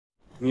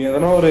நீ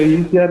எதனா ஒரு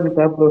ஈஸியா இருக்கு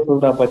பேப்பர்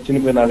சொல்றா பச்சினு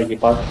போய் நாளைக்கு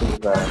பாஸ்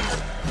பண்ணிடுறேன்.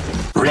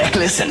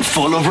 Reckless and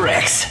full of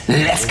wrecks.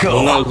 Let's go.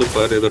 மூணாவது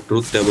பாரு ஏதோ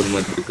ட்ரூத் டேபிள்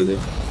மாதிரி இருக்குது.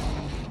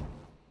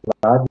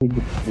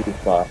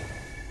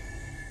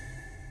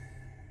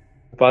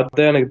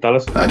 பார்த்தா எனக்கு தலை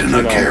சுத்துது. I do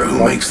not care who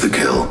makes the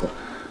kill,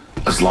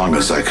 as long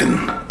as I can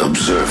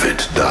observe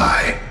it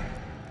die.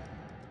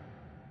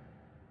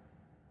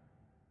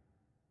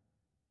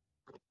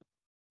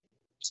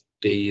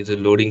 இது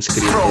லோடிங்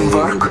ஸ்கிரீன்.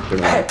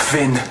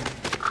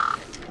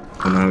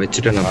 நான்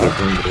வச்சுட்டேன் நான்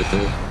போட்டு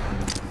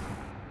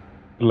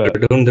இல்ல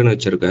டவுன்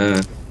வச்சிருக்கேன்.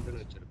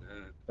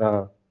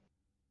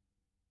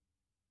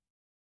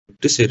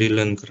 இது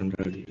சரியில்லைன்னு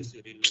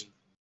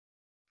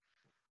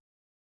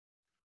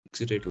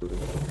எக்ஸிட் வருது.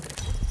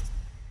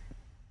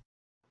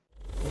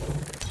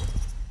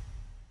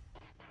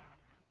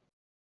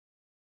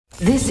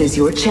 This is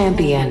your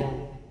champion.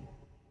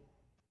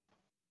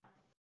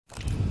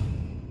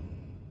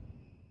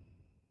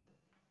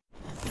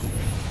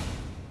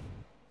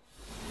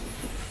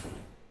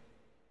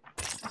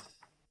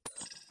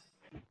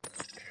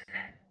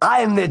 I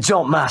am the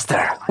jump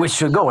master, which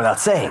should go without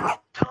saying.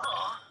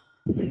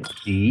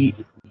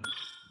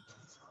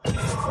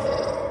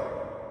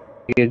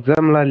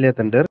 Exam la liya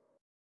thunder.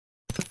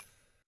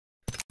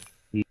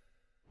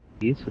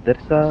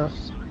 Sudarsa.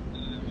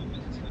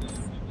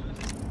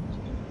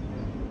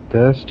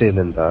 Thursday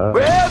lenda.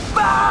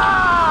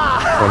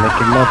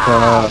 உனக்கு என்னப்பா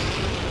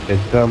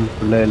எக்ஸாம்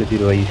ஃபுல்லா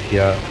எழுதிடுவா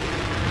ஈஸியா?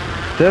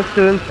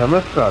 Thursday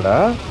செமஸ்டராடா?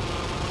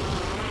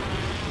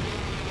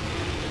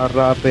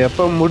 அறா அப்ப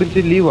எப்ப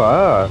முடிஞ்சு லீவா?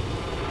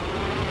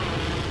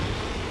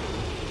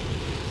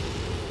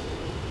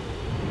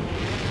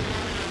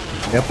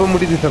 எப்ப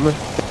முடிஞ்சு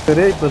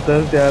செமஸ்டரே? இப்ப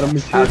Thursday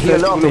ஆரம்பிச்சு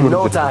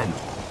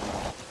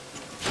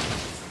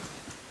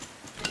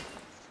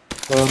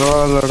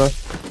பரவாயில்லடா.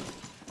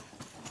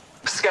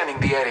 Scanning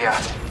the area.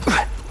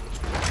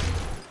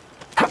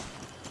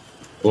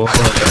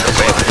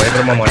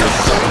 பயங்கரமா மாட்டேன்.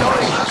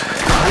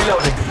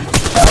 Reloading.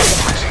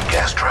 Placing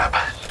gas trap.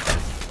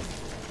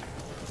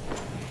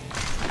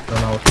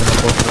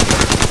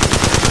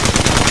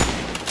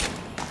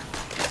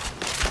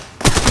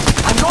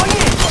 I'm going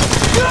in.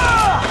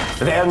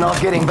 They're not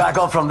getting back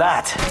up from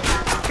that.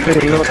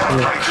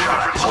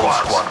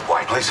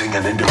 Squad placing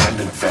an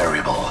independent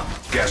variable.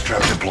 Gas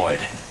trap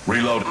deployed.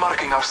 Reload.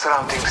 Marking our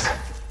surroundings.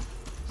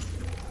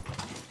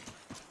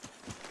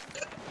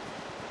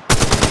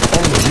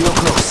 Enemy real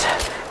close.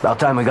 About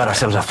time we got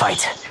ourselves a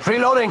fight.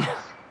 Reloading.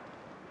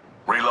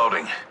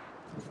 Reloading.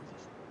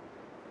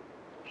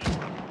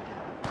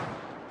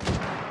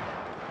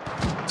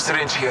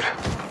 Syringe here.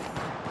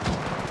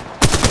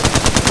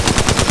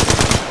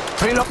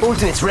 Reload.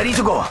 Ultimate's ready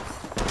to go.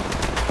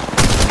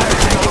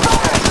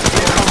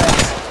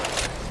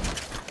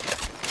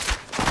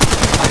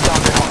 I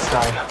downed the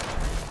hostile.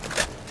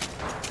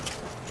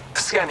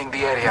 Scanning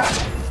the area.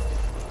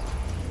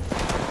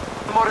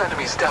 More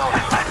enemies down.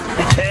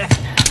 Yeah!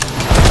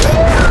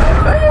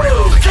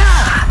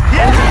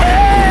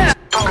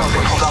 Took out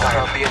the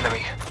hostile of the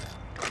enemy.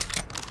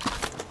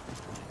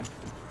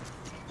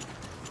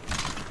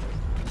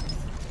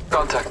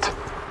 Contact.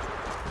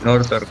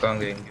 இன்னொருத்தர்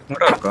இருக்காங்க இங்க.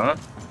 எங்கடா இருக்கான்?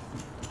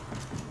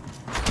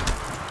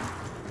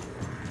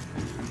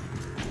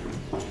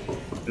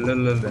 இல்ல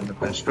இந்த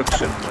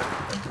construction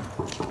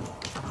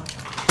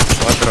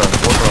பாத்துறான்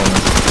போடுறான்.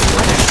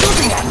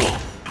 Shooting at me.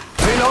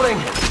 Reloading.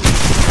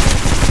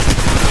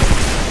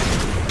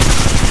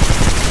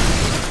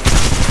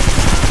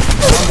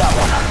 On that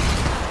one.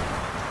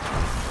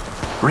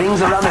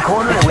 Rings around the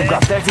corner and we've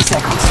got 30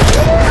 seconds.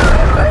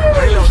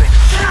 Reloading.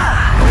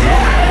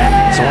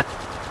 So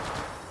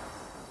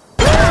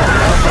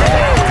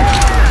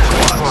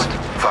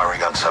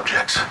Firing on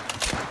subjects.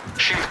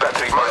 shield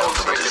battery. My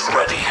ultimate is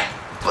ready.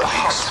 Let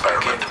the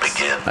experiment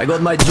begin. I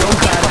got my jump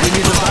pad. We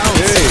need to bounce.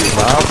 ஏய்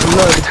நான்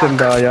ஃபுல்லா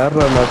அடிச்சேன்டா.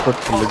 யாரா நான்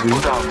சொல்லுது?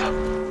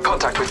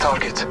 Contact with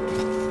target.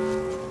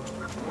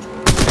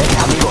 Hey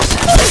amigos,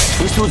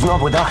 this dude's not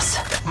with us.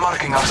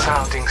 Marking our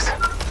surroundings.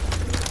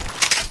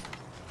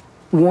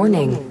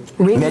 Warning.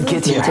 Med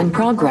kit here. In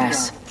progress.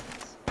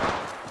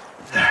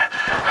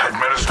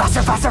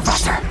 Faster, faster,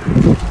 faster.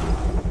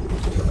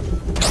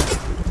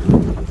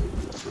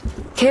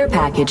 Care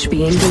package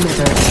being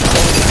delivered.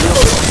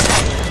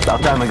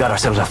 About time we got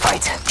ourselves a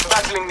fight.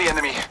 Battling the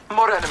enemy.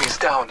 More enemies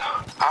down.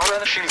 Our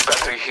shield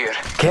battery here.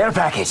 Care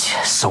package.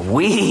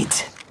 Sweet.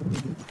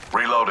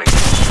 Reloading.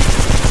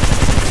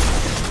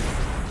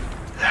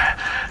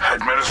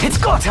 It's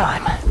go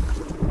time.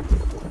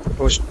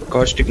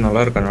 Caustic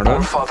நல்லா இருக்கானடா.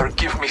 Oh, Father,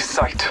 give me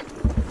sight.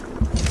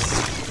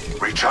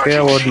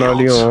 Recharging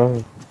ஓடனாலியும்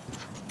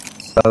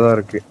அதான்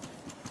இருக்கு.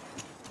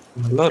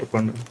 நல்லா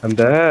இருப்பான்.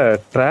 அந்த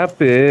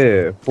drop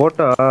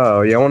போட்டா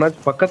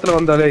எவனாச்சும் பக்கத்துல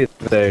வந்தாலே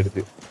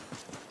இதாயிடுது.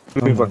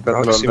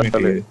 பக்கத்துல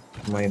வந்தாலே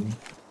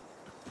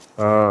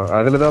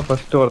அதுலதான்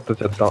ஃபர்ஸ்ட் ஒருத்த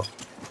செத்தான்.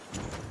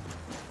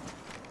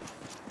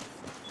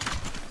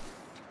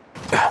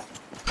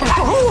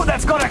 Oh,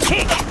 that's got a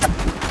kick.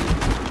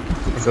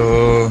 So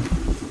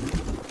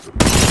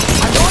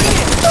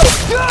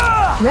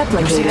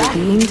Replicator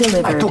being being I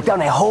delivered. took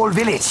down a whole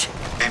village.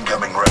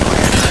 Incoming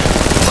replicator.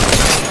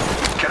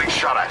 Getting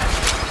shot at.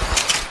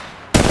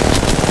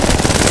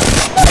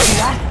 You see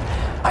that?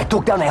 I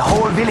took down a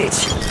whole village.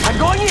 I'm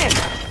going in!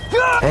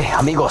 Hey,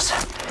 amigos.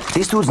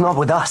 This dude's not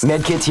with us.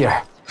 Medkit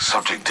here.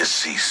 Subject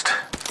deceased.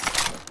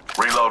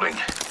 Reloading.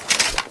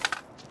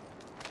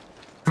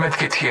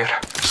 Medkit here.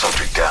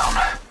 Subject down.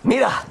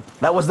 Mira,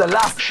 that was the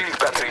last. Shield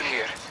battery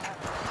here.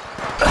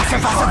 Faster,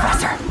 faster,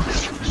 faster.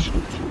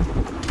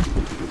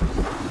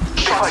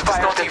 Device is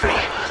not even.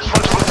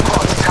 Multiple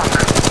squads attack.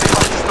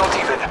 Device is not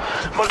even.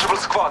 Multiple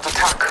squads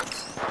attack.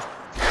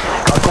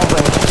 Got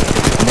company.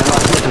 They're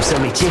not here to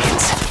sell me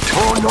chickens.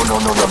 Oh, no, no,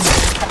 no, no.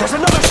 There's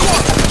another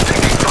squad.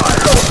 Taking fire.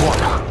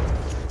 One.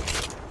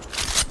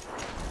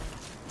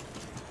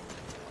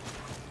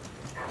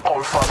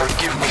 All Father,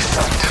 give me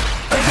sight.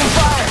 Taking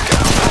fire.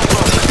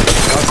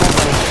 Got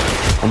company.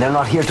 And they're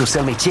not here to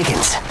sell me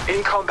chickens.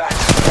 In combat.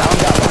 Down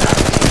that one.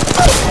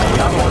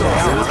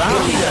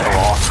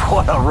 Oh,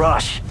 what a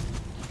rush.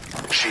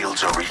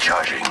 Shields are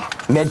recharging.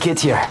 Medkit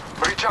here.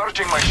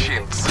 Recharging my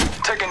shields.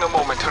 Taking a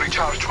moment to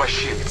recharge my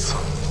shields.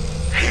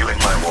 Healing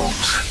my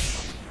wounds.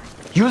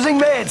 Using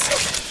meds.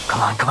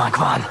 Come on, come on,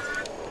 come on.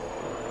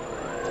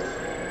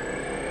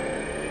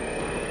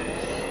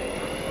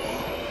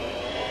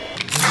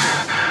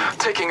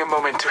 Taking a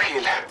moment to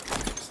heal.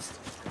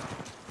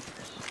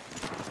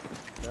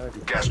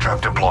 Gas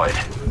trap deployed.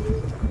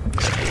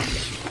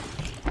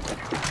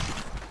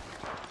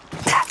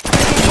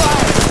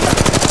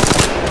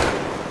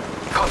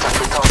 Contact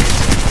with target.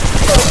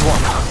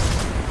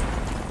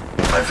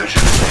 My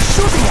vision is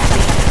Shooting at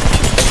me.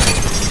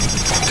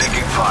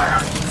 taking fire.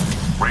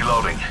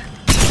 Reloading.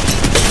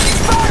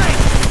 Firing.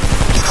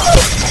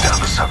 Down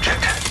the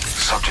subject.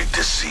 Subject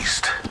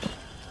deceased.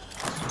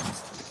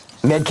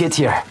 Medkit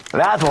here.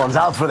 That one's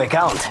out for the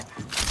count.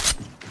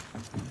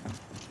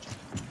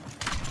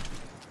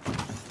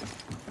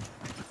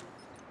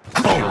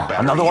 Boom.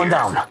 Another one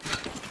down.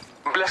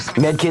 Bless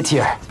me. Medkit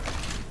here.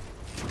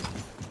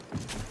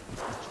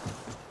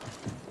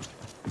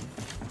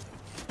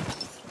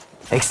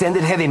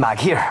 Extended heavy mag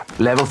here.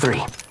 Level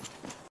 3.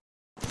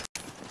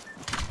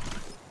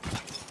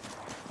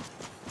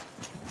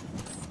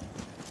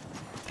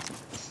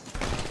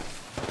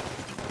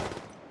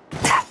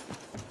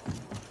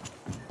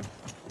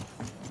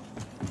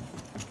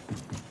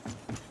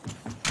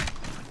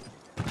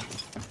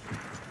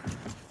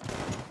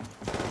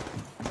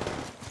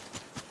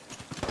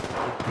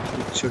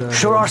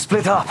 Sure are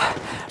split up.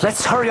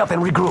 Let's hurry up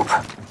and regroup.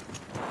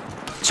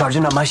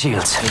 Charging up my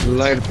shields.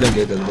 Light play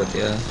கேக்குது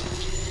பாத்தியா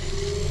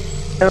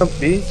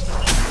அப்படி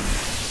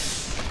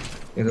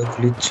ஏதோ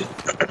glitch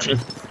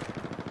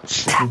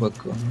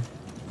பக்கம்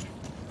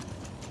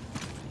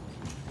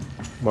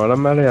மலை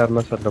மேல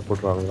யாருன்னா சண்டை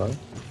போடுறாங்களா?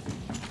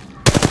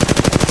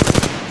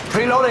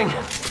 Reloading.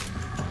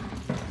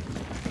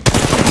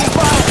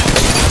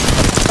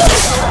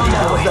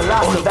 That was the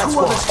last of that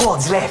squad. 2 other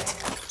squads left.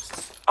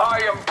 I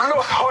am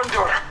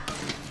Bloodhunter.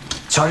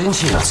 Charging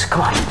shields.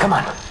 Come on, come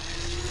on.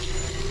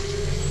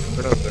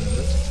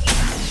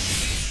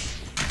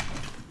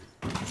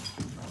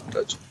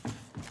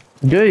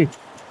 Jai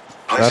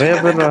Placing நிறைய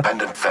an பேர்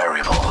independent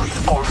variable.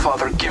 All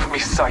Father, give me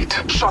sight.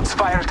 Shots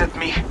fired at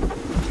me.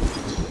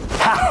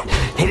 Ha!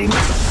 Hitting.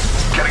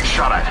 Getting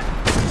shot at.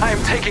 I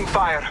am taking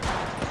fire. I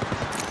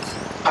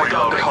downed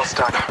Reloading. the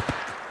hostile.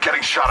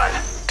 Getting shot at.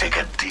 Take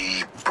a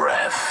deep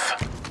breath.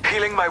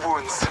 Healing my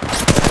wounds.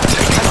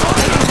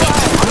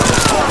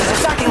 It's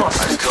attacking us.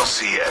 I still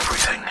see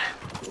everything.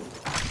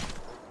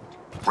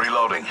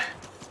 Reloading.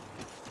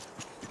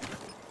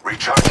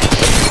 Recharging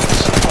shields.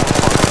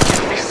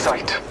 Give me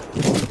sight.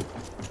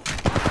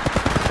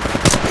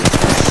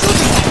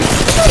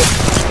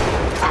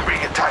 We're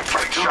being attacked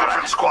by 2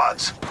 different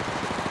squads.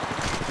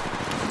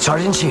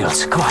 Charging shields.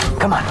 Come on,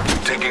 come on.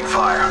 Taking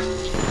fire.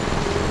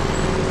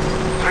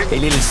 A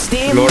little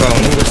steam, Slow down.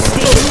 a little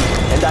steam,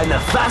 and I'm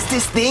the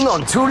fastest thing on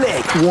 2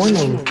 legs.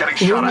 Warning. Getting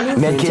shot at.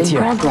 Movement Medkit in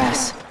here.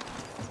 progress.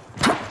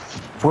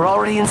 We're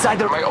already inside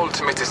the... My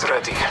ultimate is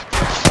ready.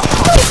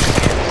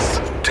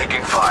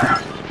 Taking fire.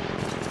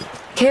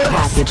 Care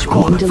package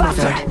being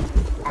delivered.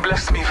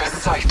 Bless me with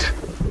sight.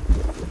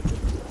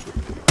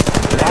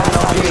 I'm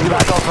not getting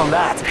back off from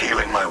that.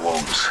 Healing my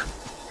wounds.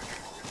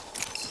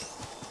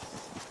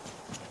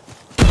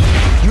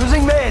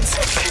 Using meds.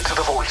 Key to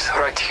the vaults,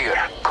 right here.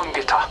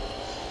 Kungita.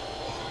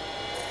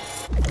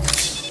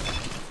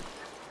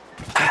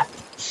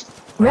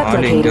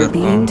 Replicator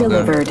being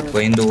delivered.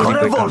 பயந்து ஓடி Got a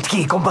போயிட்டான் vault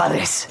key,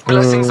 compadres.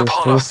 Blessings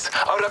upon us.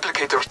 Our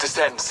replicator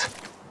descends.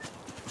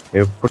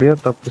 எப்படியோ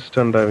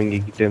தப்பிச்சிட்டான்டா அவங்க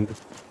கிட்ட இருந்து.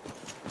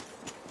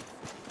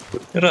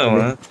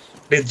 அவன்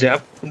டேய்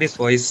Japanese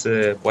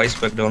voice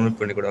back download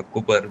பண்ணி கூட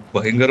கூப்பார்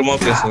பயங்கரமா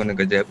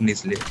பேசுவானுங்க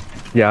ஜாப்பனீஸ்லயே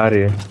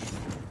யாரு?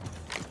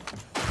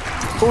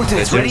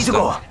 Ultimate's ready to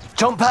go.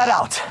 Jump pad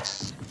out.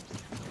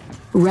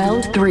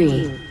 Round 3.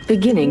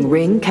 Beginning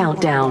ring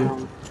countdown.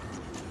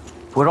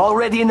 We're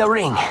already in the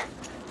ring.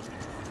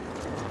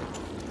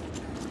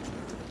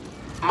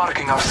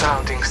 Marking our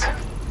surroundings.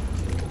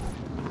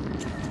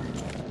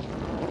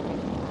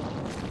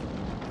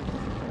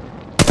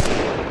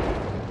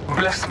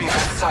 Bless me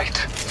with sight.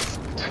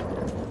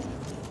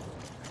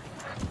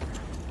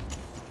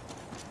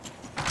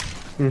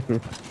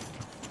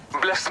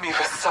 Bless me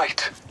with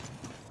sight.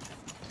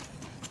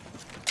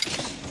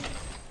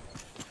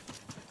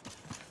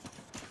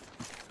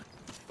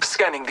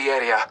 Scanning the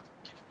area.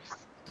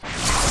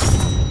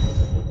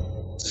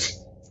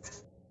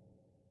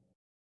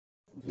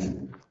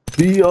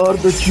 We are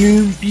the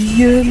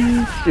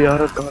champions.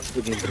 यार कहाँ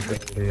से निकल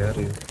गए यार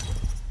ये?